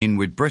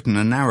with Britain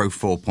a narrow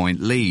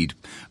 4-point lead.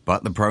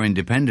 But the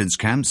pro-independence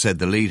camp said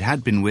the lead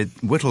had been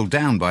whittled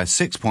down by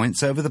 6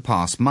 points over the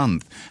past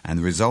month, and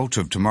the result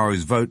of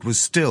tomorrow's vote was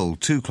still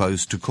too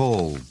close to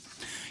call.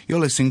 You're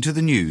listening to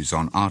the news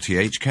on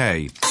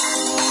RTHK.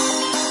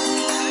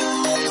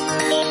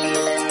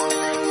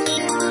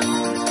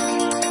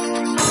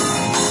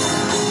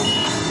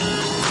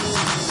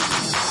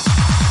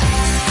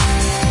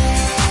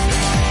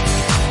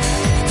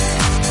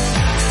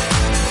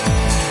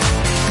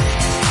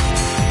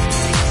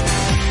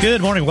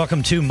 Good morning.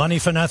 Welcome to Money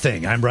for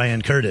Nothing. I'm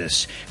Brian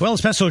Curtis. Well, a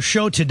special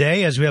show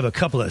today as we have a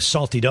couple of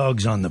salty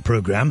dogs on the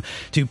program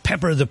to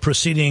pepper the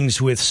proceedings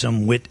with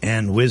some wit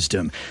and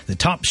wisdom. The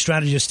top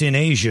strategist in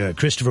Asia,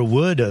 Christopher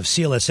Wood of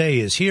CLSA,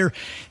 is here,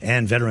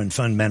 and veteran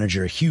fund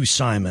manager Hugh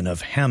Simon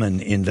of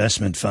Hammond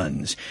Investment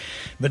Funds.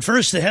 But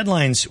first, the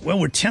headlines. Well,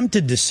 we're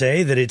tempted to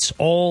say that it's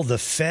all the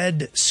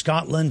Fed,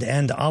 Scotland,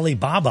 and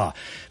Alibaba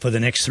for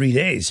the next 3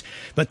 days.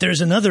 But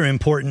there's another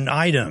important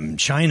item.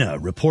 China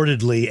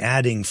reportedly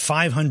adding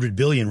 500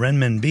 billion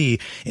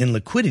renminbi in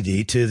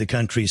liquidity to the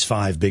country's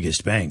 5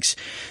 biggest banks.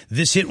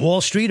 This hit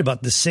Wall Street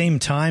about the same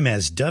time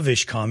as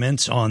dovish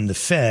comments on the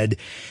Fed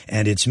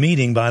and its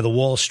meeting by the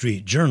Wall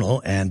Street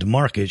Journal, and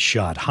markets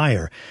shot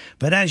higher.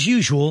 But as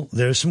usual,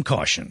 there's some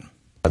caution.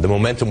 The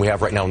momentum we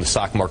have right now in the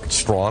stock market's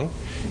strong,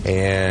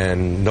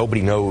 and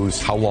nobody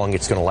knows how long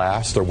it's going to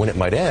last or when it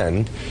might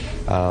end.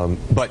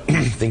 But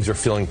things are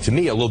feeling, to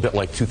me, a little bit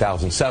like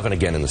 2007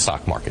 again in the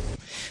stock market.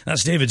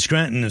 That's David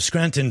Scranton of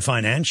Scranton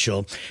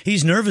Financial.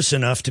 He's nervous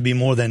enough to be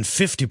more than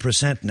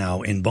 50%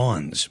 now in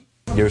bonds.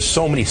 There's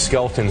so many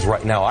skeletons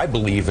right now, I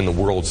believe, in the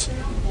world's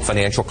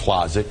financial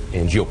closet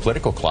and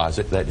geopolitical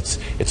closet that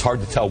it's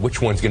hard to tell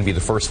which one's going to be the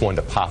first one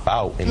to pop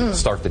out and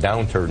start the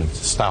downturn and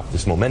stop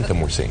this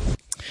momentum we're seeing.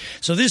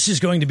 So this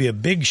is going to be a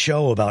big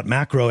show about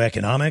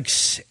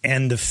macroeconomics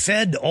and the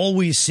Fed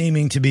always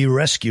seeming to be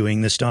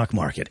rescuing the stock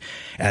market.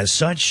 As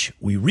such,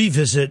 we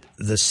revisit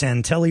the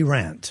Santelli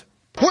rant.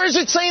 Where does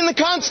it say in the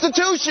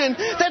Constitution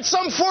that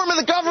some form of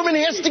the government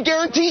has to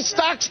guarantee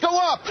stocks go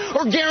up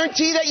or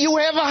guarantee that you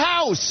have a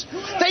house?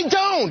 They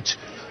don't.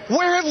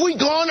 Where have we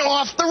gone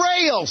off the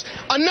rails?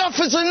 Enough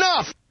is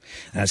enough.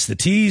 That's the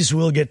tease.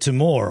 We'll get to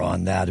more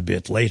on that a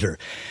bit later.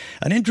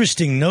 An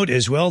interesting note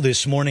as well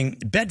this morning,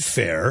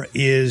 Betfair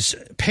is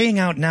paying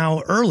out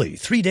now early,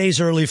 3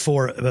 days early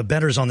for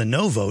bettors on the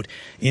no vote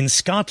in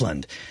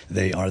Scotland.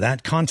 They are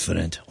that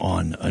confident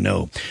on a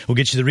no. We'll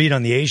get you the read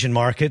on the Asian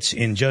markets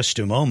in just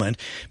a moment.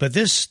 But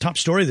this top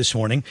story this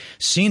morning,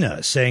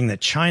 Sina saying that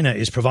China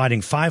is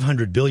providing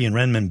 500 billion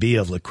renminbi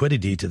of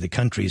liquidity to the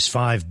country's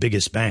 5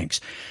 biggest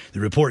banks. The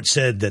report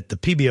said that the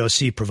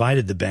PBOC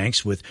provided the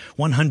banks with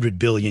 100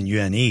 billion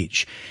yuan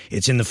each.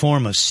 It's in the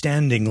form of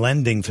standing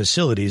lending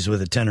facilities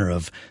with a tenor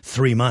of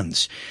 3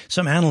 months.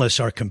 Some analysts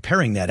are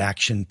comparing that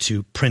action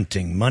to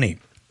printing money.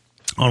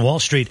 On Wall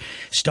Street,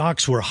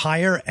 stocks were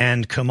higher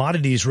and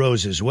commodities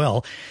rose as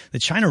well. The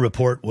China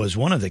report was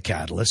one of the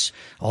catalysts.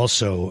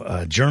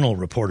 Also, Journal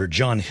reporter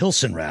John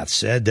Hilsenrath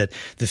said that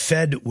the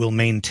Fed will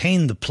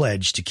maintain the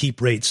pledge to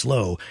keep rates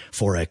low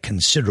for a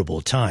considerable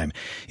time.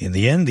 In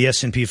the end, the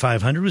S&P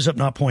 500 was up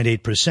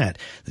 0.8%.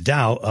 The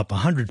Dow up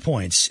 100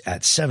 points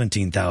at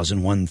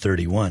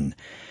 17,131.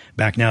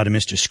 Back now to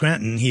Mr.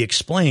 Scranton. He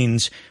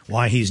explains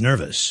why he's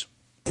nervous.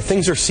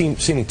 Things are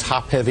seeming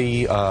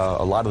top-heavy.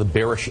 A lot of the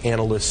bearish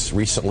analysts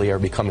recently are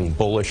becoming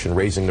bullish and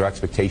raising their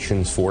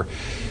expectations for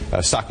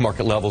stock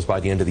market levels by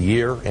the end of the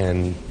year.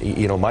 And,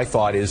 you know, my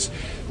thought is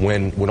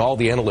when all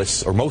the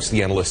analysts, or most of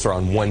the analysts, are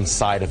on one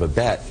side of a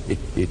bet,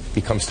 it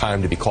becomes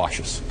time to be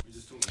cautious.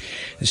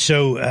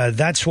 So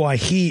that's why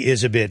he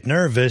is a bit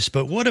nervous.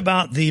 But what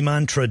about the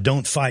mantra,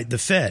 don't fight the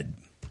Fed?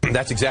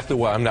 That's exactly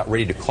why I'm not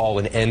ready to call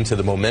an end to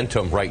the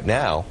momentum right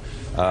now.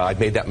 I've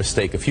made that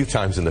mistake a few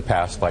times in the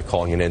past by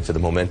calling an end to the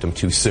momentum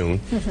too soon.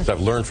 So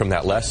I've learned from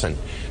that lesson.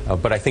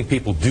 But I think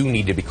people do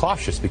need to be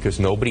cautious because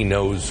nobody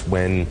knows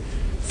when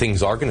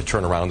things are going to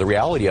turn around. The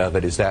reality of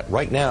it is that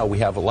right now we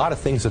have a lot of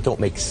things that don't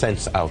make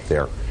sense out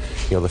there.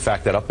 You know, the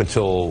fact that up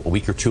until a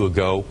week or two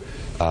ago,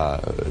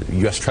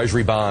 U.S.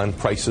 Treasury bond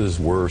prices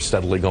were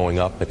steadily going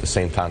up. At the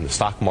same time, the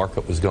stock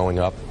market was going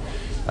up.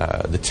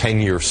 The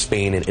 10-year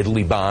Spain and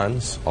Italy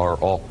bonds are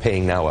all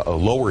paying now a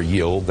lower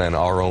yield than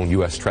our own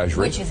U.S.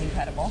 Treasury.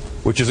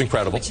 Which is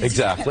incredible.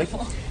 Exactly.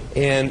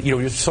 And, you know,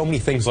 there's so many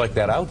things like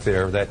that out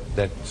there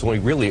that's only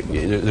really,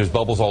 there's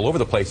bubbles all over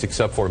the place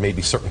except for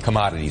maybe certain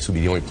commodities would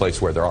be the only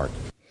place where there aren't.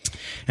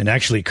 And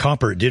actually,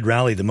 copper did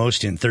rally the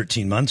most in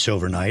 13 months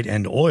overnight,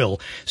 and oil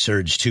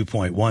surged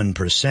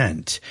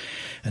 2.1%.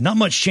 And not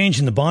much change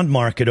in the bond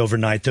market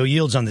overnight, though.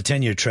 Yields on the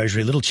 10-year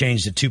Treasury, little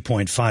change to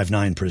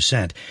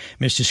 2.59%.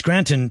 Mr.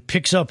 Scranton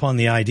picks up on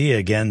the idea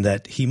again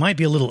that he might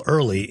be a little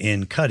early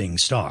in cutting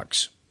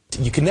stocks.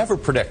 You can never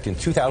predict. In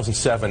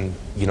 2007,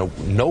 you know,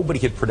 nobody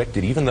had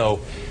predicted, even though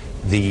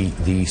the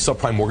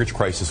subprime mortgage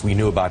crisis, we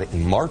knew about it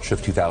in March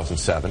of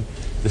 2007.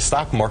 The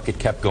stock market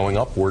kept going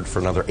upward for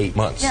another 8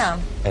 months. Yeah.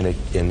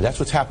 And that's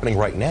what's happening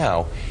right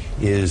now,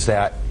 is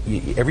that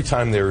every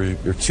time there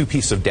are two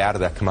pieces of data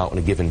that come out in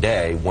a given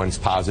day, one's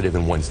positive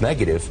and one's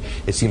negative,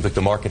 it seems like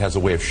the market has a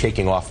way of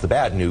shaking off the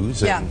bad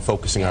news and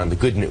focusing on the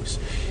good news.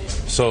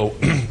 So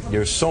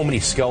there's so many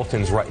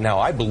skeletons right now,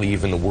 I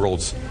believe, in the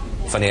world's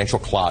financial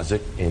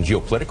closet and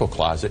geopolitical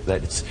closet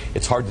that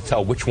it's hard to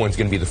tell which one's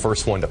going to be the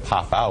first one to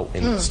pop out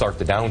and start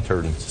the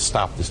downturn and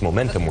stop this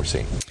momentum we're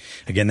seeing.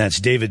 Again, that's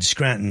David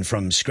Scranton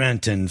from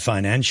Scranton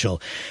Financial.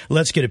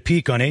 Let's get a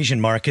peek on Asian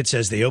markets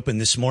as they open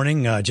this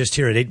morning. Just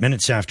here at 8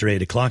 minutes after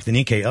 8 o'clock, the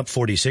Nikkei up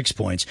 46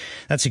 points.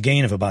 That's a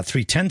gain of about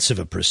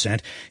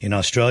 0.3%. In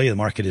Australia, the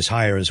market is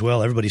higher as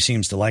well. Everybody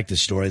seems to like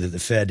this story that the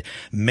Fed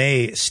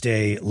may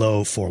stay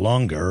low for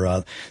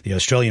longer. The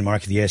Australian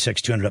market, the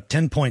ASX 200 up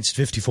 10 points,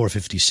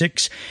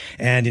 54.56.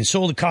 And in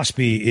Seoul, the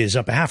Kospi is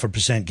up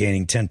 0.5%,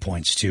 gaining 10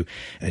 points to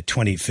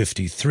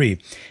 20.53.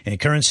 In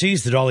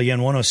currencies, the dollar yen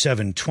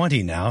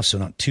 107.20 now, so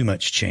not too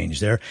much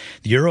change there.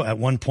 The euro at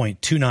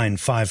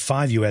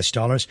 1.2955 US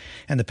dollars,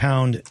 and the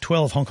pound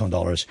 12 Hong Kong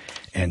dollars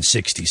and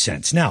 60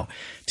 cents. Now,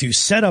 to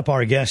set up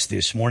our guest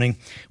this morning,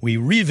 we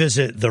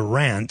revisit the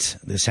rant.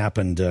 This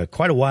happened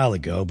quite a while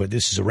ago, but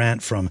this is a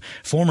rant from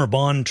former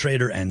bond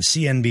trader and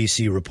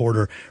CNBC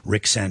reporter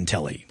Rick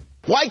Santelli.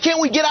 Why can't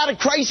we get out of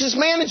crisis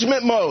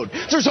management mode?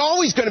 There's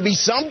always going to be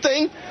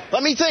something.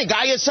 Let me think.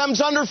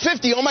 ISM's under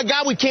 50. Oh, my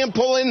God, we can't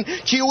pull in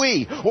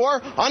QE.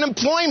 Or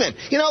unemployment.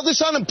 You know,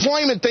 this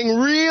unemployment thing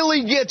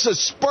really gets a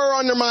spur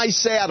under my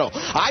saddle.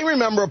 I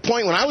remember a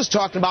point when I was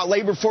talking about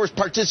labor force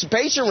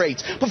participation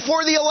rates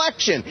before the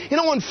election. You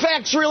know, when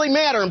facts really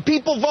matter and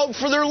people vote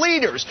for their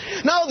leaders.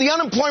 No, the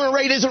unemployment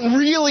rate isn't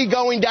really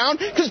going down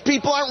because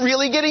people aren't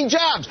really getting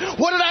jobs.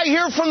 What did I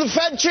hear from the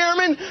Fed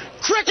chairman?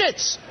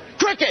 Crickets.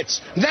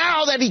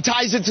 Now that he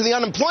ties it to the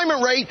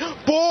unemployment rate,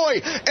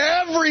 boy,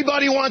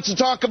 everybody wants to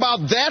talk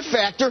about that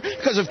factor,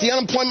 because if the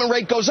unemployment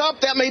rate goes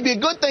up, that may be a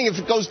good thing. If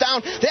it goes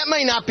down, that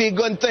may not be a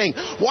good thing.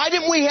 Why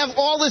didn't we have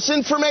all this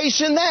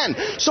information then?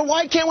 So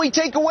why can't we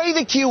take away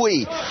the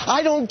QE?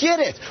 I don't get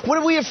it. What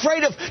are we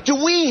afraid of?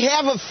 Do we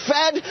have a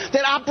Fed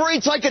that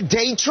operates like a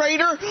day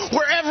trader,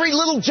 where every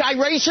little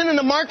gyration in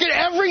the market,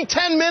 every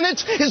 10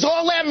 minutes is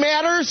all that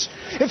matters?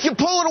 If you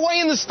pull it away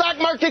and the stock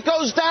market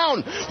goes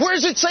down, where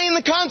does it say in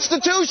the Constitution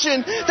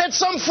that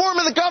some form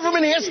of the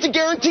government has to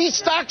guarantee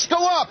stocks go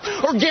up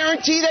or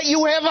guarantee that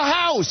you have a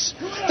house?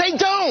 They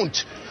don't.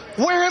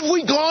 Where have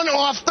we gone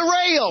off the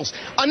rails?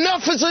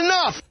 Enough is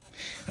enough.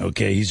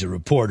 Okay, he's a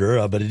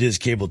reporter, but it is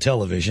cable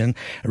television,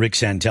 Rick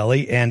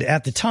Santelli. And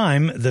at the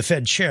time, the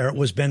Fed chair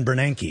was Ben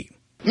Bernanke.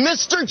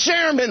 Mr.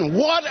 Chairman,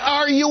 what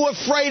are you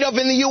afraid of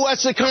in the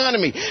U.S.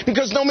 economy?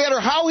 Because no matter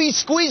how he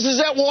squeezes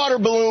that water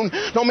balloon,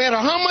 no matter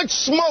how much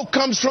smoke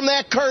comes from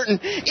that curtain,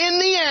 in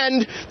the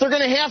end, they're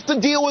going to have to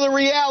deal with a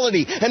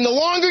reality. And the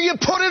longer you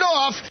put it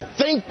off,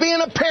 think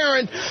being a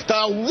parent,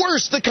 the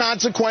worse the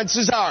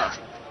consequences are.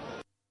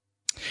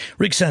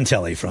 Rick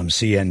Santelli from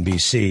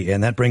CNBC.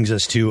 And that brings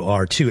us to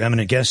our two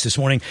eminent guests this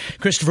morning,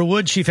 Christopher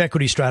Wood, Chief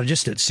Equity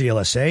Strategist at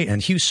CLSA,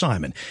 and Hugh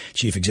Simon,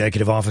 Chief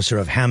Executive Officer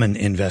of Hammond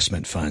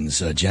Investment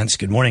Funds. Gents,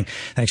 good morning.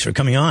 Thanks for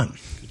coming on.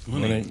 Good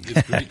morning.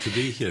 It's great to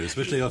be here,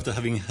 especially after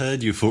having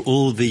heard you for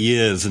all the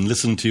years and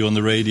listened to you on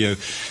the radio,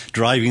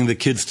 driving the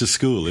kids to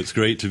school. It's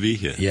great to be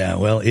here. Yeah,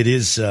 well, it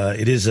is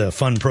a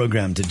fun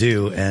program to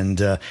do,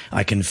 and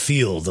I can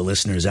feel the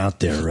listeners out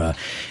there.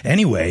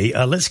 Anyway,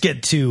 let's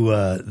get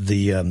to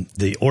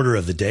the order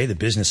of the day, the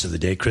business of the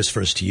day. Chris,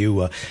 first to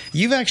you.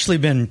 You've actually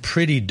been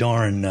pretty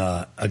darn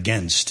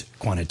against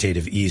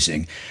quantitative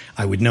easing.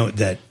 I would note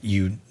that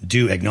you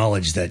do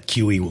acknowledge that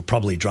QE will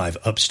probably drive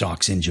up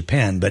stocks in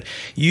Japan, but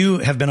you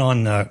have been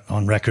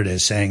on record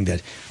as saying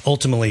that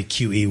ultimately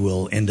QE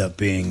will end up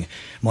being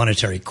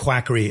monetary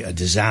quackery, a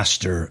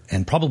disaster,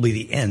 and probably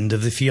the end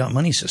of the fiat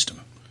money system.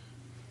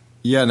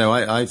 Yeah, no,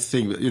 I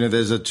think,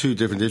 there's two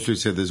different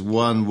issues here. There's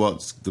one,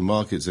 what the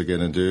markets are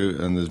going to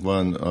do, and there's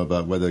one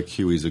about whether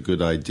QE is a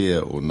good idea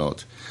or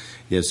not.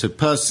 Yeah, so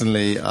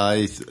personally,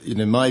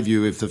 in my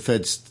view, if the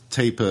Fed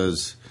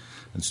tapers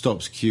and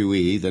stops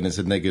QE, then it's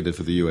a negative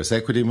for the U.S.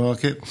 equity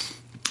market.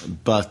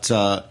 But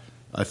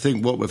I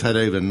think what we've had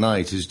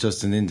overnight is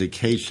just an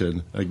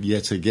indication,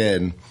 yet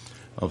again,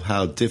 of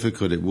how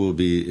difficult it will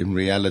be in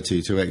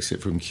reality to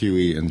exit from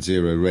QE and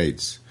zero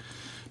rates.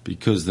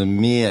 Because the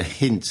mere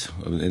hint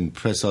in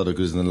press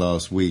articles in the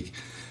last week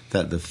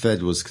that the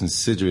Fed was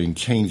considering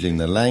changing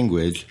the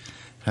language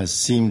has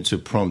seemed to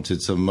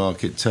prompted some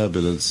market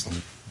turbulence,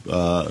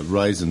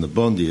 rise in the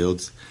bond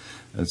yields.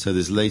 And so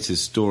this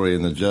latest story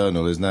in the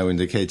Journal is now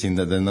indicating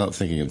that they're not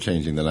thinking of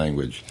changing the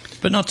language.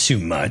 But not too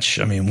much.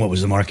 I mean, what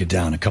was the market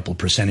down? A couple of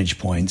percentage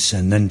points.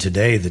 And then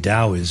today the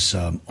Dow is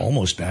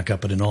almost back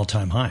up at an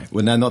all-time high.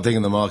 Well, now I'm not thinking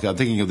of the market. I'm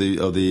thinking of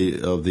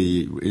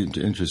the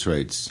interest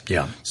rates.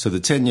 Yeah. So the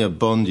 10-year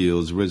bond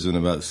yield's risen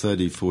about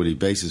 30, 40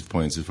 basis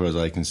points, as far as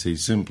I can see,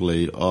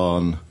 simply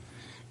on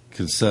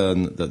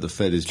concern that the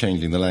Fed is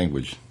changing the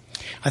language.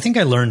 I think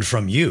I learned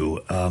from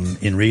you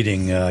in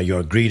reading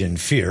your Greed and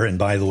Fear. And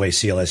by the way,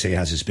 CLSA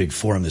has this big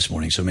forum this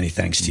morning, so many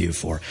thanks to you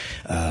for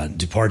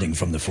departing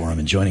from the forum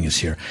and joining us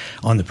here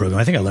on the program.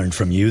 I think I learned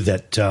from you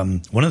that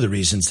one of the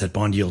reasons that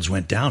bond yields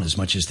went down as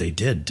much as they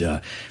did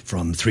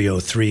from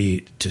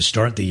 303 to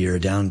start the year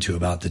down to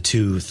about the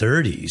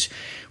 230s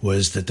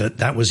was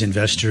that was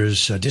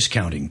investors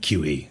discounting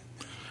QE.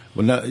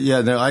 Well,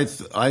 I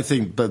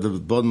think that the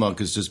bond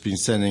market's just been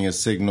sending a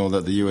signal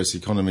that the U.S.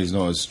 economy is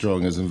not as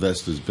strong as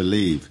investors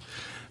believe.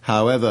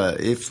 However,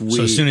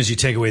 so as soon as you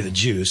take away the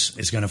juice,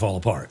 it's going to fall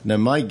apart. No,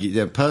 my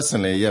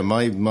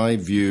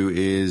view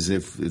is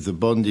if the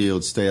bond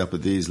yields stay up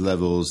at these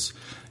levels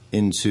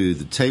into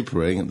the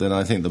tapering, then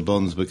I think the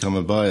bonds become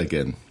a buy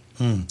again.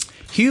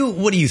 Hugh,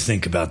 what do you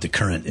think about the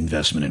current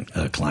investment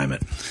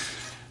climate?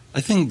 I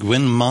think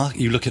when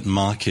you look at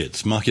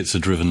markets are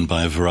driven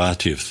by a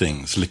variety of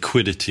things.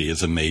 Liquidity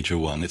is a major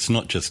one. It's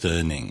not just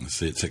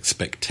earnings. It's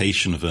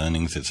expectation of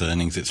earnings.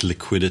 It's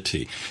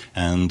liquidity.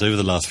 And over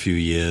the last few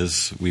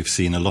years, we've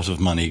seen a lot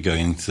of money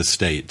going to the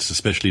States,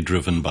 especially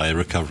driven by a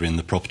recovery in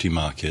the property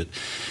market,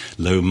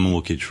 low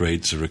mortgage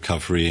rates, a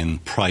recovery in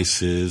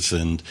prices,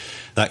 and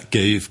that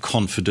gave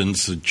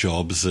confidence of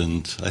jobs.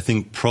 And I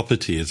think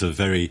property is a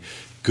very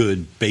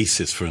good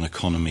basis for an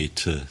economy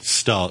to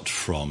start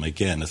from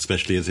again,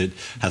 especially as it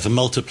has a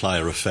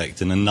multiplier effect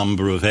in a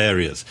number of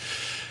areas.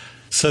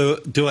 So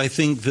do I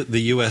think that the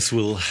US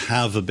will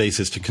have a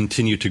basis to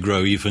continue to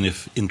grow even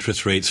if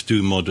interest rates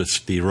do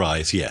modestly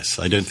rise? Yes.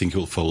 I don't think it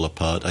will fall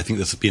apart. I think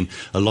there's been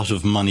a lot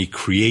of money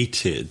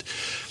created,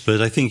 but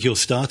I think you're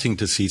starting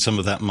to see some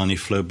of that money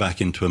flow back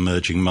into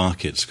emerging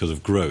markets because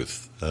of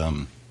growth.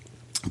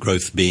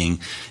 Growth being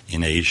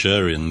in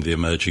Asia, in the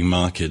emerging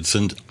markets.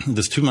 And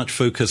there's too much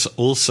focus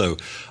also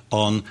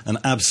on an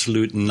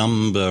absolute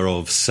number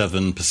of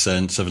 7%,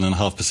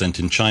 7.5%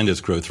 in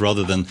China's growth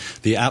rather than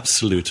the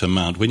absolute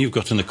amount. When you've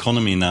got an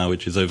economy now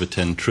which is over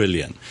 10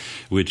 trillion,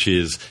 which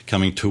is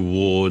coming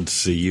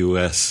towards the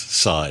US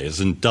size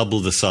and double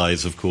the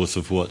size, of course,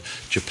 of what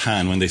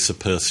Japan, when they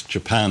surpassed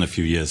Japan a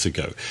few years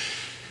ago.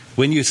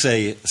 When you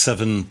say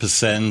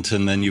 7%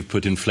 and then you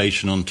put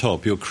inflation on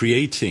top, you're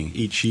creating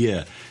each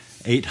year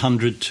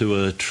 800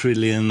 to a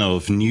trillion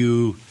of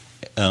new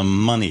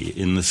money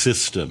in the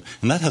system.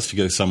 And that has to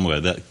go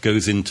somewhere. That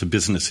goes into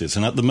businesses.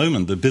 And at the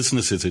moment, the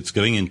businesses it's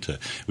going into,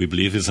 we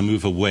believe, is a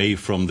move away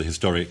from the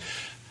historic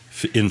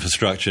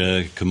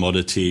infrastructure,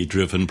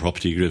 commodity-driven,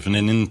 property-driven,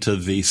 and into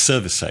the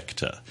service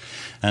sector.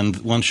 And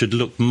one should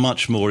look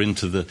much more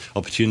into the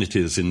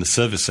opportunities in the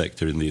service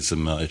sector in these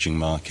emerging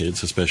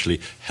markets,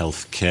 especially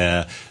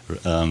healthcare,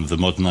 the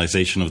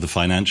modernization of the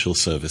financial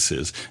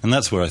services. And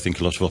that's where I think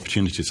a lot of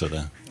opportunities are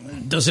there.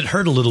 Does it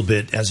hurt a little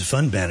bit as a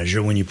fund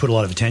manager when you put a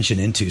lot of attention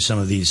into some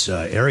of these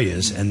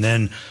areas and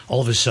then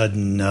all of a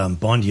sudden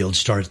bond yields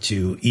start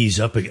to ease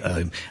up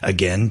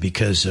again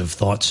because of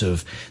thoughts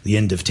of the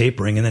end of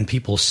tapering, and then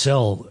people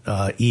sell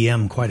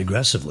EM quite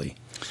aggressively?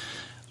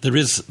 There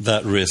is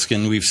that risk,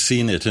 and we've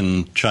seen it,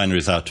 and China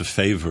is out of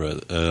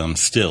favor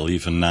still.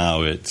 Even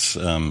now it's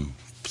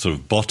sort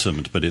of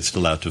bottomed, but it's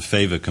still out of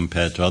favor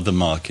compared to other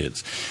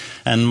markets.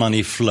 And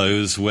money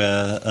flows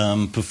where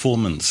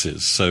performance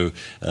is. So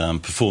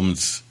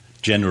performance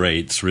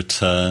generates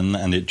return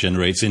and it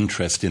generates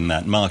interest in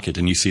that market.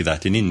 And you see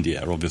that in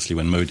India, obviously,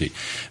 when Modi.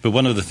 But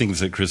one of the things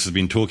that Chris has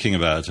been talking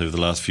about over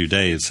the last few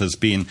days has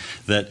been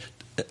that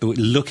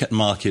look at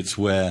markets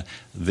where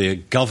the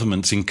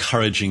government's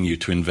encouraging you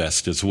to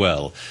invest as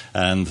well.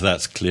 And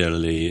that's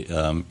clearly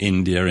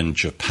India and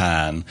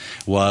Japan,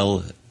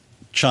 while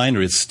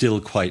China is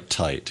still quite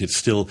tight. It's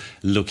still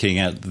looking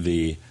at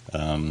the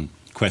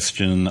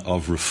question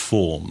of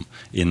reform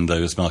in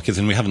those markets,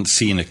 and we haven't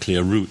seen a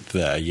clear route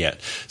there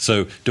yet.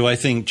 So do I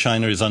think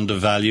China is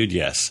undervalued?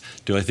 Yes.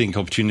 Do I think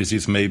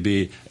opportunities may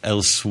be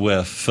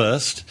elsewhere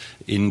first?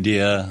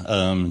 India,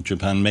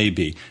 Japan,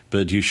 maybe.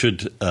 But you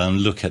should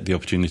look at the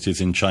opportunities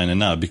in China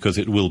now because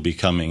it will be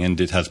coming, and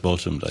it has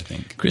bottomed, I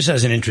think. Chris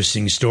has an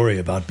interesting story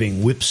about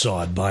being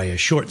whipsawed by a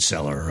short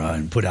seller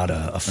and put out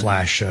a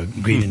flash,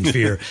 Greed and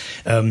Fear.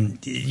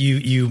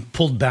 You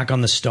pulled back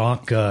on the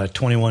stock,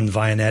 21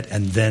 Vianet,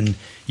 and then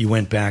you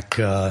went back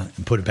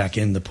and put it back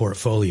in the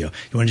portfolio.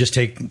 You want to just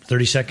take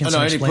 30 seconds?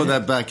 I only put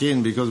that back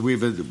in because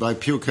by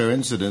pure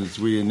coincidence,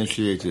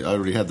 I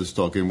already had the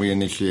stock, and we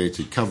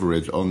initiated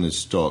coverage on this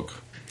stock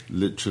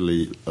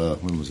literally,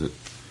 when was it?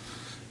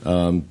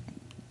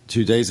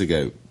 2 days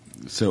ago.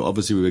 So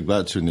obviously we were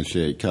about to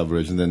initiate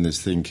coverage, and then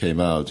this thing came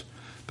out.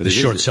 But the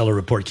short seller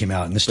report came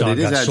out, and the stock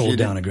got sold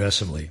down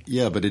aggressively.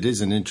 Yeah, but it is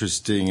an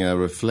interesting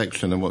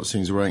reflection on what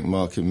seems rank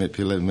market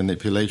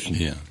manipulation.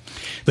 Yeah.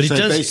 But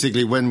so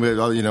basically, when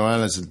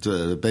analysts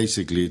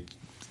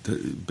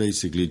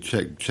basically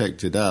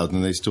checked it out,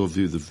 and they still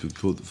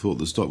thought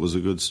the stock was a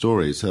good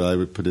story, so I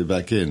would put it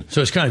back in.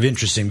 So it's kind of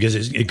interesting because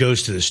it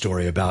goes to the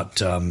story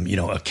about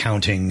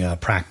accounting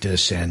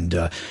practice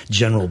and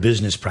general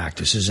business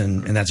practices,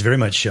 and that's very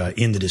much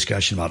in the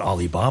discussion about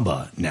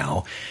Alibaba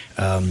now.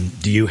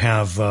 Do you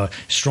have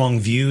strong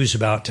views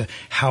about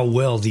how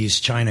well these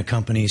China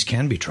companies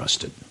can be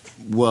trusted?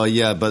 Well,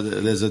 yeah, but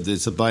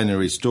it's a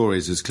binary story.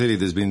 It's clearly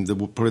there's been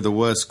probably the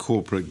worst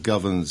corporate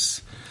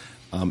governance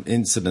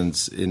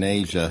incidents in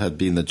Asia have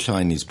been the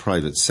Chinese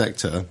private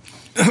sector.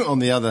 On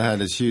the other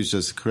hand, as Hugh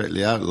just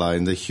correctly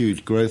outlined, the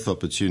huge growth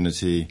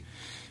opportunity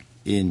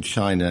in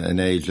China and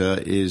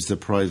Asia is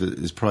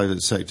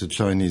private sector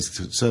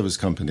Chinese service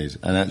companies.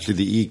 And actually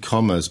the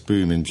e-commerce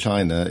boom in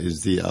China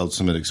is the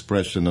ultimate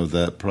expression of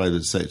that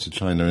private sector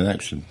China in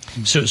action.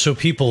 So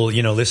people,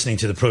 listening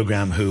to the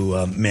program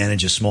who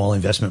manage a small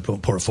investment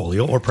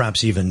portfolio, or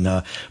perhaps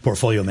even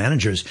portfolio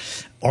managers,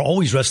 are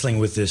always wrestling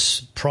with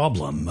this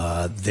problem.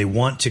 They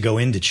want to go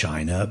into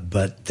China,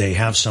 but they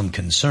have some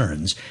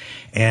concerns.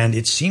 And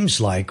it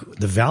seems like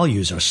the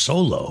values are so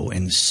low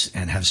and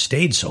have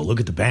stayed so. Look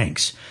at the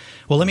banks.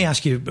 Well, let me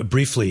ask you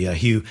briefly,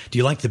 Hugh, do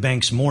you like the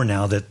banks more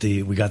now that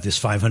we got this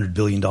 $500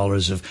 billion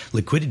of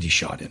liquidity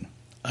shot in?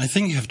 I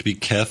think you have to be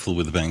careful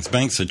with the banks.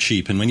 Banks are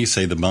cheap, and when you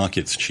say the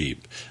market's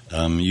cheap,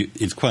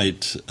 it's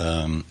quite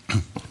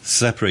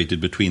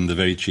separated between the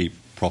very cheap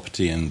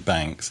property and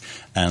banks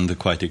and the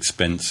quite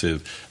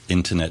expensive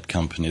internet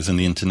companies. And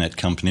the internet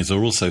companies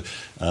are also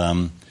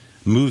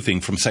moving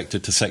from sector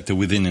to sector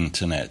within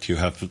internet. You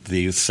have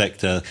the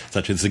sector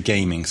such as the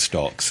gaming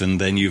stocks,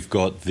 and then you've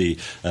got the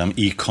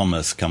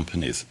e-commerce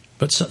companies.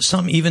 But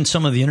even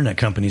some of the internet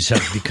companies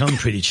have become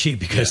pretty cheap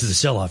because of the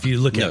sell-off. You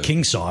look at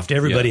Kingsoft;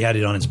 everybody had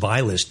it on its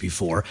buy list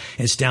before,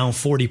 and it's down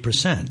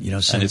 40%.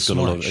 And it's got a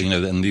lot.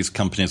 And these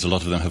companies, a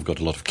lot of them have got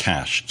a lot of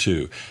cash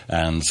too,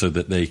 and so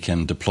that they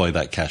can deploy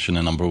that cash in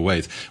a number of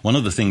ways. One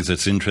of the things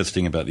that's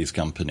interesting about these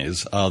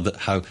companies are that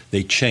how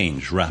they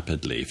change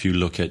rapidly. If you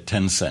look at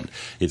Tencent,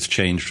 it's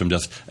changed from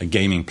just a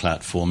gaming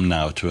platform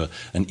now to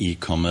an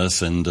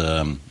e-commerce and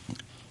a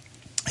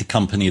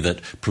company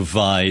that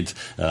provides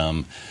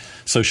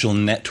social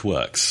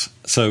networks.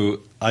 So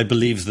I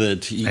believe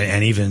that...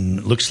 And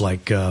even looks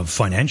like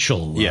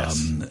financial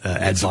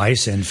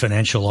advice and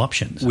financial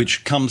options.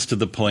 Which comes to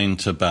the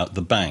point about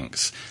the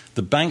banks.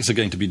 The banks are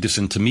going to be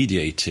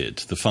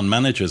disintermediated. The fund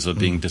managers are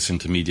being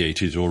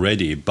disintermediated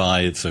already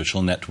by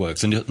social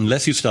networks. And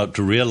unless you start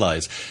to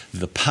realize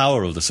the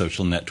power of the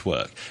social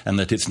network and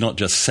that it's not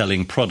just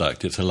selling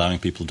product, it's allowing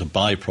people to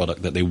buy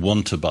product that they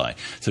want to buy.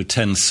 So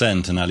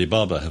Tencent and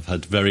Alibaba have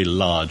had very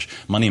large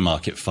money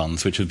market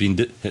funds which have been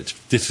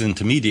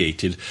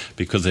disintermediated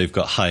because they've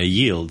got higher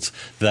yields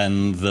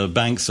than the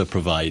banks are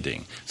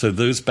providing. So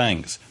those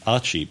banks are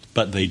cheap,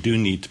 but they do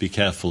need to be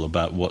careful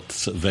about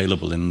what's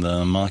available in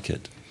the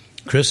market.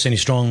 Chris, any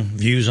strong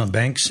views on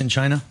banks in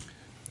China?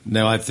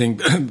 No, I think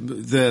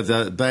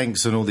the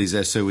banks and all these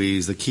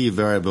SOEs, the key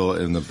variable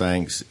in the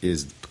banks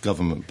is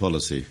government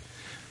policy.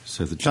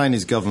 So if the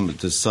Chinese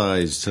government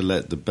decides to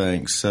let the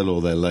banks sell all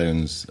their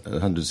loans at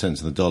 100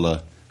 cents on the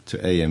dollar to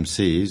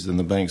AMCs, then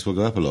the banks will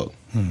go up a lot.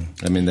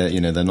 I mean,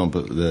 they're not.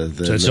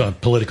 So it's a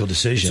political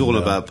decision. It's all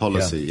about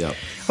policy. Yeah.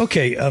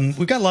 Okay,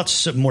 we've got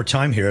lots more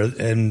time here,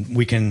 and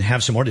we can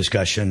have some more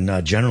discussion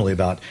generally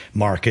about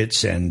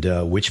markets and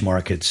which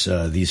markets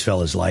these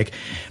fellas like.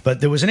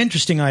 But there was an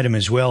interesting item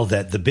as well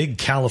that the big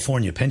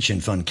California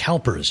pension fund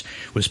CalPERS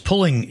was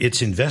pulling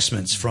its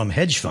investments from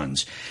hedge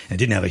funds and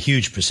didn't have a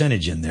huge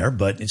percentage in there,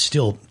 but it's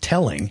still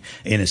telling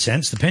in a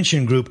sense. The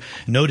pension group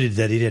noted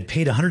that it had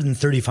paid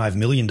 $135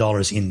 million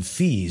in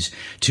fees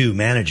to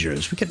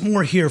managers. We get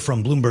more here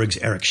from Bloomberg's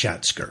Eric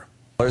Schatzker.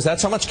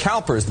 That's how much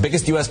CalPERS, the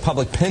biggest U.S.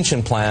 public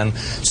pension plan,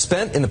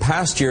 spent in the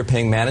past year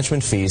paying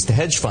management fees to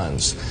hedge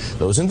funds.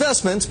 Those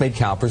investments made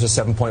CalPERS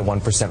a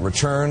 7.1%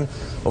 return.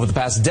 Over the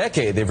past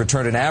decade, they've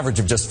returned an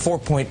average of just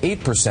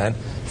 4.8%,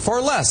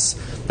 far less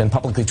than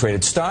publicly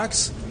traded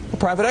stocks or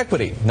private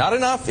equity. Not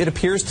enough, it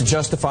appears, to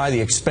justify the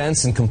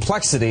expense and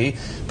complexity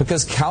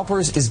because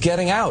CalPERS is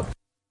getting out.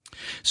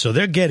 So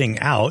they're getting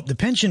out. The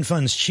pension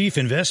fund's chief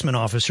investment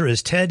officer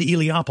is Ted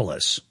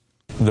Iliopoulos.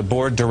 The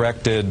board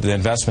directed the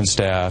investment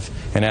staff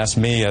and asked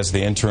me as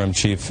the interim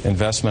chief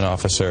investment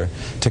officer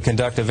to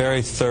conduct a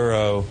very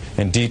thorough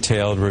and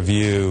detailed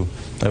review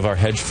of our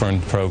hedge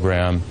fund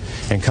program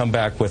and come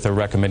back with a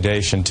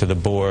recommendation to the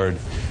board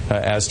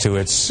as to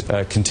its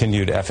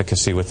continued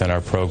efficacy within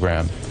our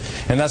program.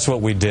 And that's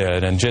what we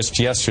did. And just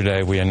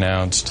yesterday we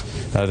announced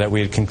that we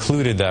had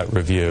concluded that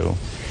review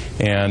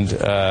and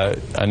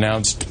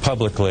announced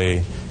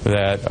publicly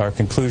that our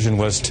conclusion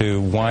was to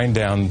wind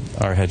down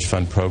our hedge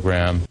fund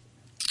program.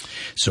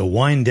 So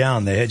wind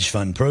down the hedge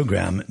fund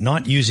program,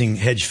 not using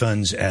hedge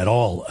funds at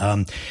all.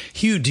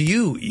 Hugh, do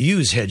you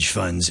use hedge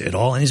funds at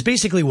all? And it's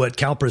basically what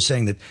CalPERS is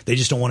saying, that they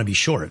just don't want to be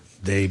short.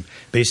 They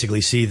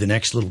basically see the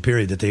next little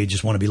period that they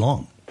just want to be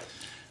long.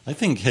 I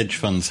think hedge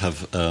funds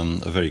have a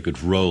very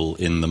good role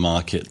in the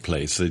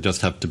marketplace. They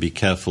just have to be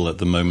careful at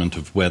the moment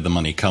of where the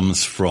money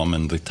comes from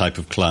and the type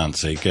of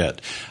clients they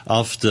get.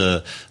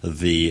 After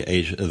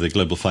the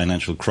global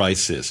financial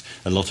crisis,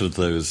 a lot of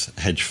those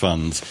hedge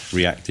funds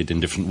reacted in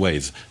different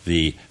ways.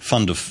 The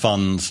fund of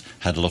funds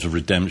had a lot of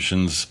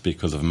redemptions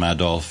because of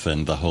Madoff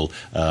and the whole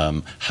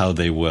how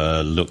they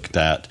were looked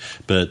at.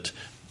 But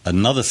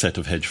Another set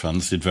of hedge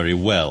funds did very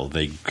well.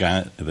 They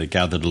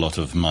gathered a lot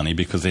of money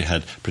because they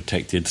had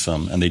protected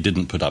some, and they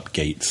didn't put up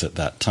gates at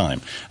that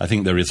time. I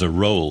think there is a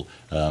role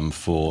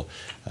for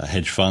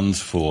hedge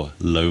funds for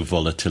low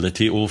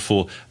volatility or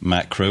for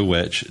macro,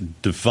 which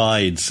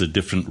divides the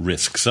different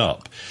risks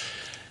up.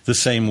 The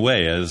same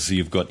way as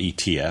you've got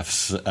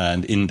ETFs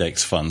and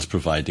index funds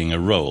providing a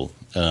role,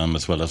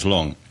 as well as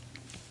long.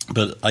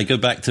 But I go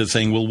back to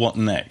saying, well, what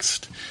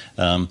next?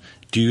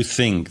 Do you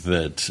think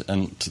that,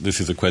 and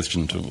this is a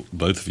question to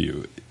both of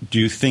you, do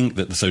you think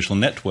that the social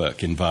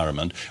network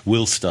environment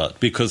will start?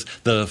 Because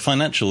the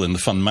financial and the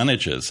fund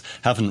managers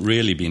haven't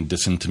really been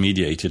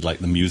disintermediated like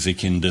the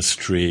music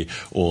industry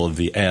or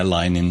the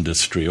airline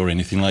industry or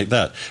anything like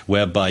that,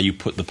 whereby you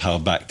put the power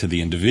back to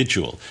the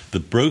individual. The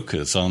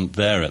brokers aren't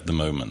there at the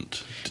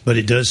moment. But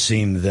it does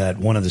seem that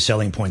one of the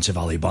selling points of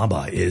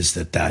Alibaba is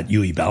that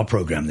Yui Bao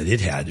program that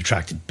it had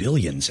attracted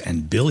billions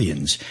and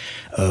billions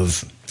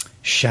of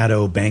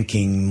shadow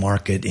banking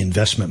market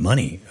investment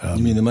money.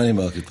 You mean the money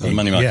market fund? The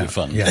money market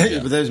fund. Yeah.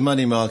 But those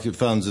money market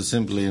funds are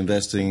simply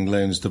investing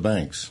loans to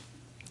banks.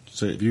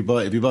 So if you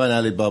buy an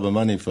Alibaba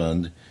money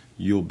fund,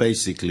 you're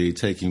basically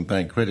taking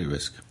bank credit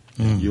risk.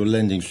 You're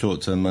lending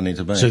short-term money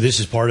to banks. So this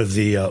is part of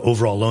the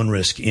overall loan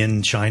risk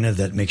in China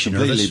that makes you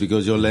nervous? Completely,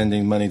 because you're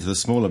lending money to the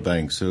smaller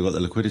banks who have got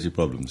the liquidity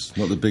problems,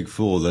 not the big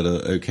four that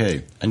are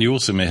okay. And you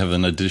also may have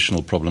an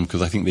additional problem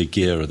because I think they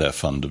gear their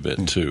fund a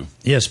bit too.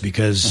 Yes,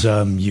 because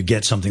you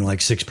get something like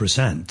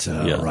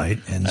 6%, right?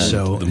 And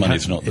so the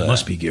money's not there. It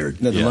must be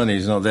geared. No, the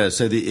money's not there.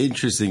 So the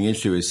interesting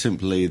issue is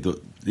simply the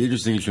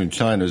interesting issue in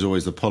China is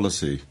always the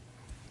policy.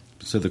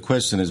 So the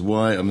question is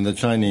why, I mean, the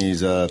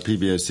Chinese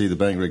PBOC, the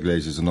bank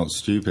regulators, are not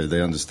stupid. They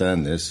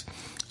understand this.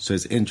 So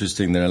it's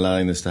interesting they're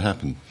allowing this to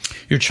happen.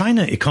 Your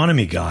China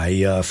economy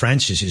guy,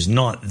 Francis, is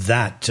not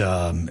that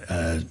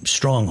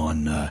strong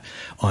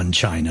on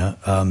China.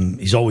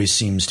 He always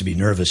seems to be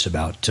nervous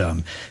about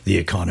the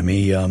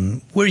economy.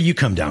 Where do you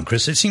come down,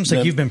 Chris? It seems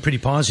like you've been pretty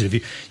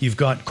positive. You've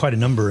got quite a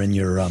number in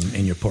your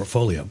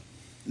portfolio.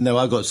 No,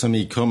 I've got some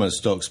e-commerce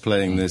stocks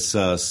playing this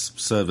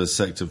service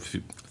sector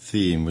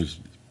theme, which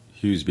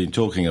Hugh's been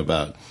talking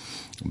about,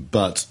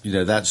 but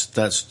that's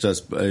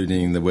just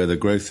owning where the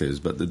growth is.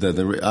 But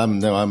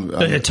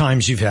at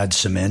times you've had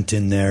cement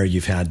in there.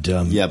 You've had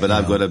but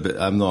I've got a bit.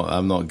 I'm not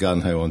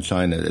gung ho on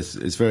China.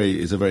 It's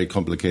a very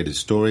complicated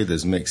story.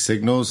 There's mixed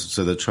signals.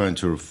 So they're trying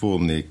to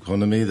reform the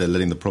economy. They're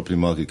letting the property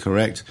market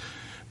correct.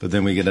 But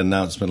then we get an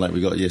announcement like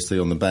we got yesterday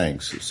on the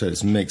banks. So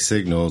it's mixed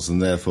signals,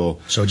 and therefore...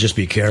 So just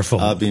be careful.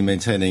 I've been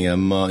maintaining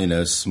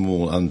a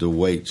small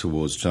underweight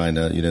towards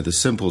China. The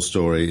simple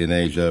story in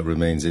Asia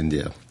remains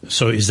India.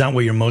 So is that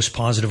what you're most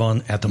positive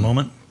on at the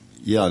moment?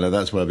 Yeah, no,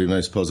 that's what I've been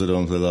most positive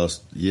on for the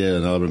last year,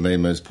 and I'll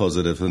remain most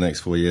positive for the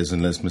next 4 years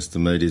unless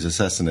Mr. Modi is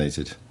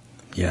assassinated.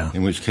 Yeah.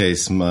 In which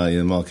case, my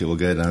market will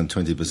go down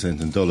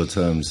 20% in dollar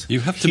terms.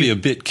 You have to be a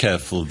bit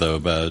careful, though,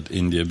 about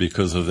India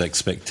because of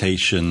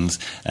expectations,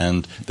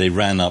 and they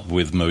ran up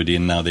with Modi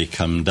and now they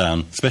come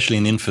down, especially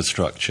in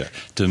infrastructure,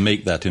 to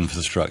make that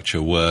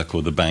infrastructure work,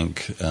 or the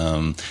bank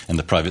and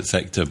the private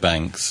sector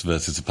banks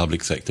versus the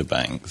public sector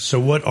banks. So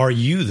what are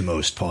you the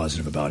most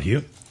positive about,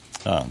 Hugh?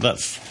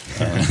 That's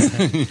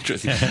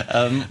interesting.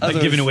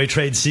 Giving away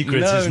trade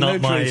secrets is not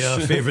my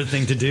favorite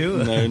thing to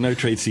do. No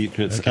trade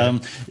secrets. Okay.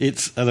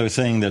 It's, as I was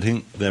saying,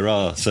 that there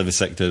are service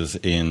sectors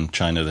in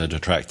China that are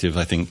attractive.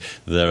 I think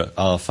there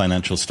are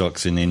financial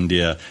stocks in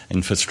India,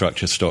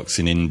 infrastructure stocks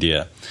in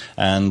India.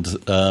 And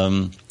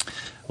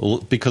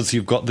because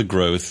you've got the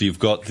growth, you've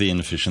got the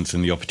inefficiency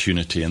and the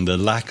opportunity, and the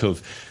lack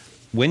of...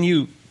 When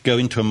you go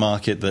into a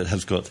market that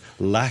has got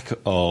lack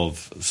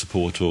of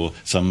support or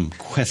some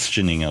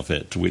questioning of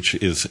it, which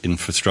is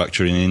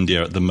infrastructure in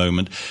India at the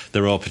moment,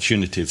 there are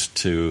opportunities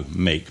to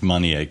make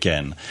money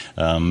again.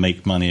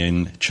 Make money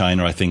in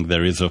China, I think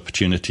there is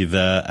opportunity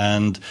there.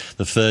 And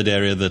the third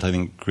area that I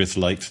think Chris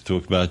likes to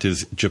talk about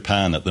is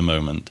Japan at the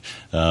moment.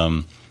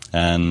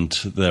 And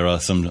there are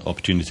some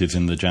opportunities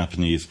in the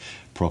Japanese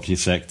property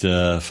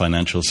sector,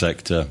 financial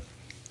sector,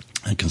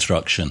 and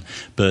construction.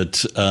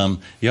 But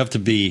you have to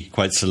be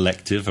quite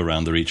selective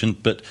around the region.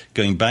 But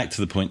going back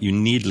to the point, you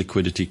need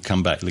liquidity to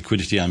come back.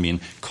 Liquidity, I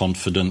mean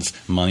confidence,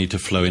 money to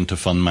flow into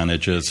fund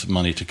managers,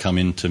 money to come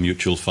into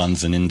mutual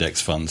funds and index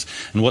funds.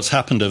 And what's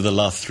happened over the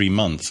last 3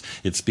 months,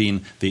 it's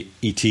been the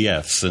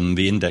ETFs and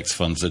the index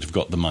funds that have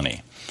got the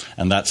money.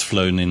 And that's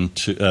flowed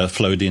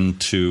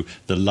into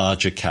the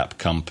larger cap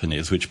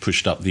companies, which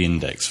pushed up the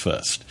index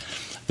first.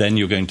 Then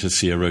you're going to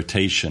see a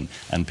rotation,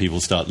 and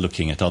people start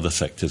looking at other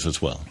sectors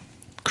as well.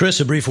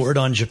 Chris, a brief word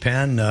on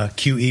Japan.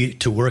 QE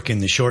to work in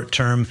the short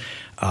term.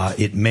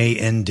 It may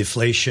end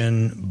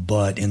deflation,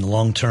 but in the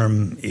long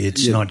term,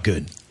 it's not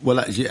good. Well,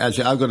 actually,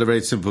 I've got a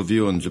very simple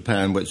view on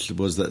Japan, which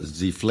was that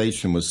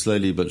deflation was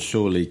slowly but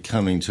surely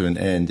coming to an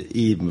end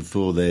even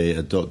before they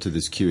adopted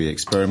this QE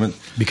experiment.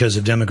 Because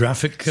of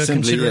demographic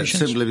considerations?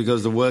 Simply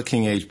because the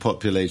working age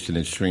population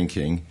is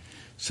shrinking.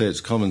 So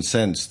it's common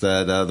sense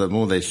that the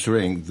more they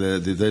shrink,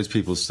 those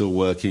people still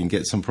working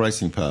get some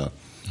pricing power.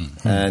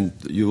 And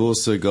you've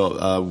also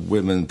got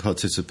women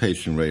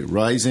participation rate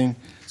rising.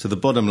 So the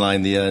bottom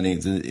line, the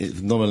earnings,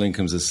 nominal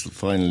incomes are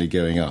finally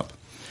going up.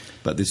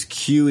 But this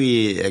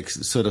QE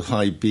sort of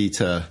high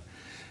beta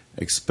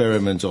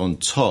experiment on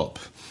top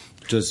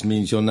just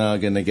means you're now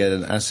going to get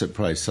an asset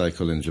price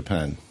cycle in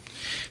Japan.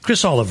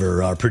 Chris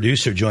Oliver, our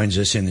producer, joins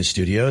us in the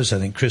studios. I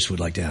think Chris would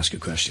like to ask a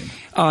question.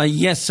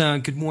 Yes,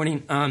 good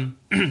morning.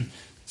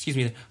 Excuse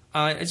me.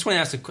 I just want to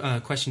ask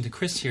a question to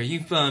Chris here.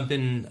 You've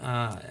been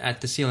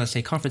at the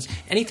CLSA conference.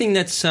 Anything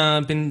that's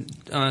been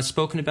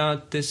spoken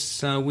about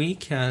this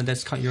week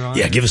that's caught your eye?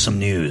 Yeah, give us some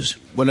news.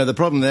 Well, no, the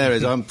problem there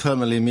is I'm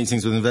permanently in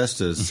meetings with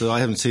investors, so I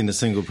haven't seen a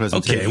single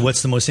presentation. Okay,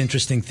 what's the most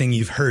interesting thing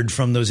you've heard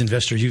from those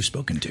investors you've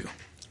spoken to?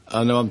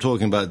 I know I'm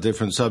talking about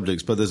different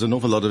subjects, but there's an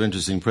awful lot of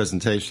interesting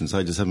presentations.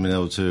 I just haven't been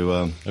able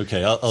to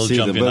Okay, I'll see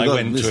jump them. in. I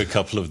went to a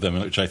couple of them,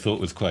 which I thought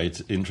was quite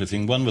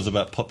interesting. One was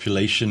about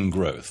population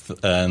growth,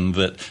 and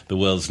that the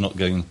world's not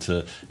going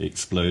to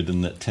explode,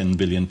 and that 10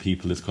 billion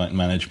people is quite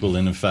manageable.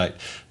 And in fact,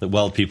 that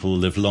while people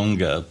live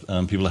longer,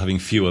 people are having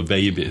fewer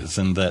babies,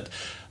 and that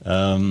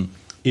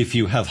if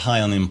you have high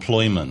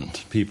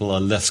unemployment, people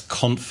are less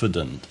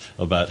confident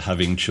about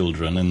having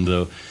children, and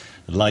the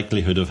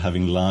likelihood of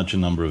having larger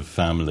number of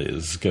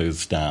families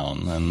goes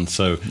down, and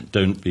so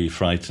don't be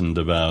frightened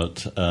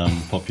about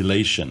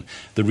population.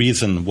 The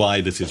reason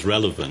why this is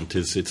relevant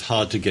is it's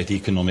hard to get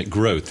economic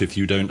growth if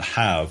you don't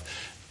have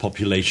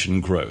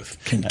population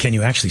growth. Can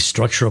you actually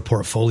structure a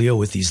portfolio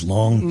with these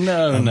long,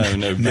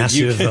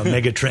 massive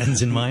mega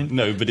trends in mind?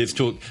 No, but it's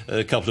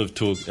a couple of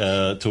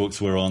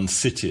talks were on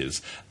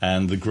cities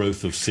and the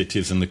growth of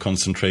cities and the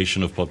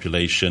concentration of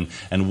population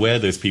and where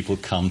those people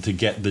come to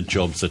get the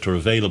jobs that are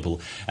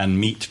available and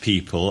meet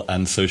people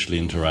and socially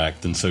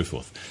interact and so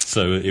forth.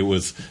 So it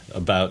was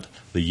about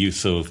the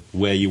use of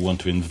where you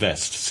want to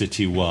invest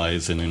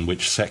city-wise and in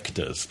which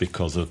sectors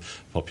because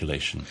of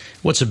population.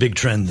 What's a big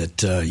trend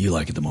that you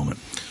like at the moment?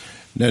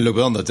 No, look,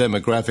 on the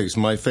demographics,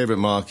 my favorite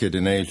market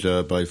in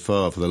Asia by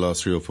far for the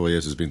last 3 or 4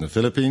 years has been the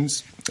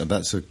Philippines. And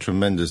that's a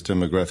tremendous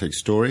demographic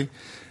story.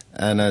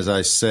 And as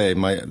I say,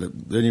 the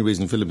only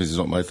reason Philippines is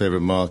not my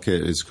favorite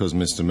market is because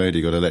Mr. Modi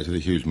got elected a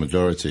huge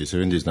majority. So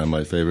India's now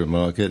my favorite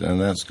market,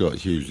 and that's got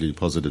hugely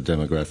positive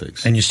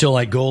demographics. And you still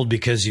like gold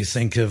because you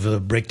think of a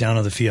breakdown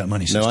of the fiat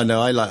money system?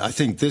 No, I know. I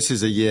think this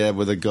is a year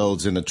where the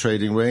gold's in a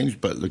trading range.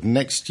 But look,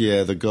 next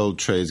year the gold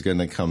trade is going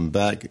to come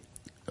back.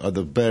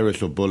 Either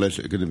bearish or bullish.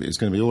 It's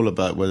going to be all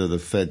about whether the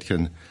Fed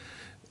can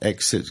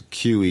exit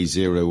QE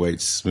zero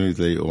weights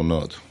smoothly or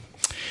not.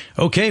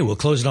 Okay, we'll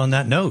close it on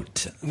that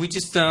note. We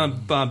just,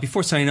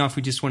 before signing off,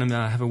 we just want to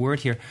have a word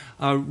here.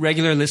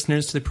 Regular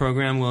listeners to the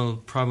program will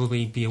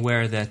probably be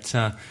aware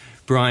that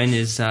Brian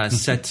is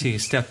set to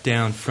step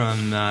down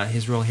from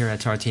his role here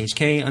at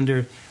RTHK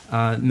under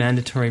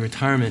mandatory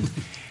retirement.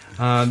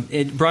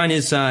 Brian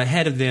is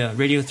head of the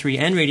Radio 3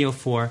 and Radio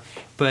 4,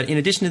 but in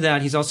addition to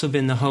that, he's also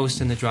been the host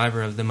and the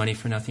driver of the Money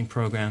for Nothing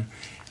program,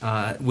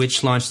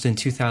 which launched in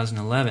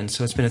 2011.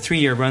 So it's been a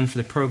 3-year run for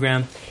the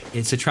program.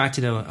 It's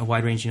attracted a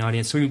wide-ranging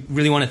audience. So we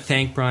really want to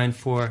thank Brian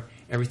for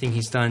everything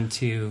he's done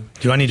to...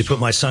 Do I need to put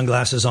my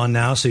sunglasses on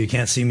now so you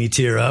can't see me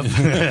tear up? You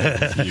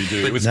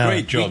do. It was a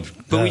great job.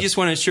 We just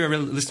want to assure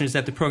listeners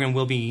that the program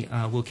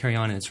will carry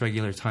on in its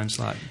regular time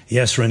slot.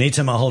 Yes,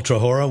 Renita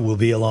Malhotra-Hora will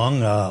be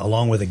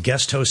along with a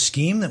guest host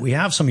scheme that we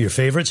have, some of your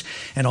favorites,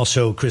 and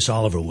also Chris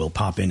Oliver will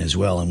pop in as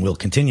well, and we'll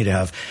continue to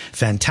have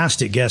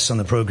fantastic guests on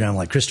the program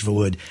like Christopher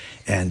Wood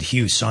and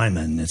Hugh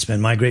Simon. It's been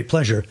my great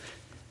pleasure.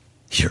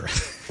 Here.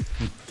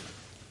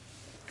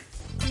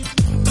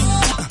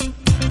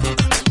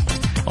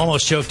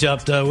 Almost choked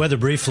up the weather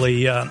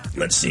briefly.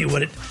 Let's see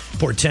what it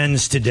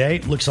portends today.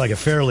 Looks like a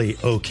fairly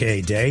okay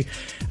day.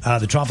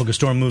 The tropical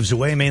storm moves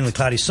away, mainly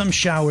cloudy. Some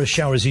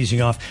showers easing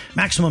off.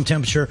 Maximum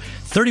temperature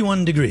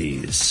 31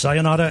 degrees.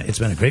 Sayonara. It's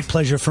been a great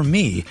pleasure for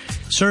me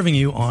serving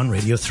you on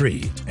Radio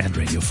 3 and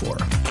Radio 4.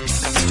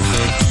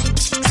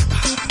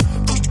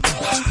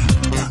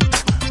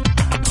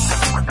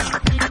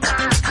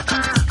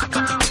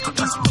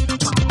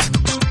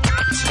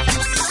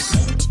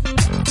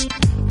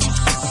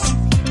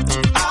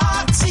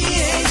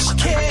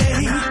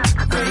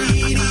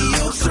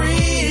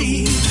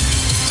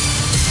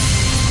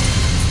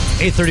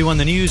 .31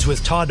 The News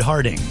with Todd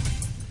Harding.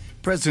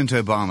 President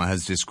Obama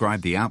has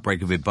described the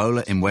outbreak of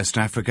Ebola in West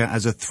Africa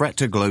as a threat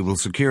to global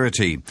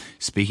security.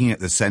 Speaking at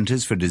the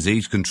Centers for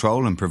Disease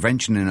Control and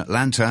Prevention in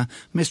Atlanta,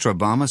 Mr.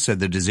 Obama said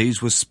the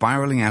disease was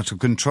spiraling out of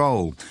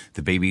control.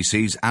 The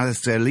BBC's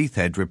Alistair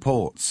Leithhead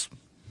reports.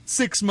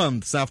 6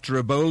 months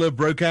after Ebola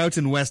broke out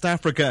in West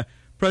Africa,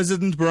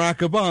 President Barack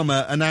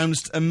Obama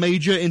announced a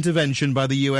major intervention by the U.S.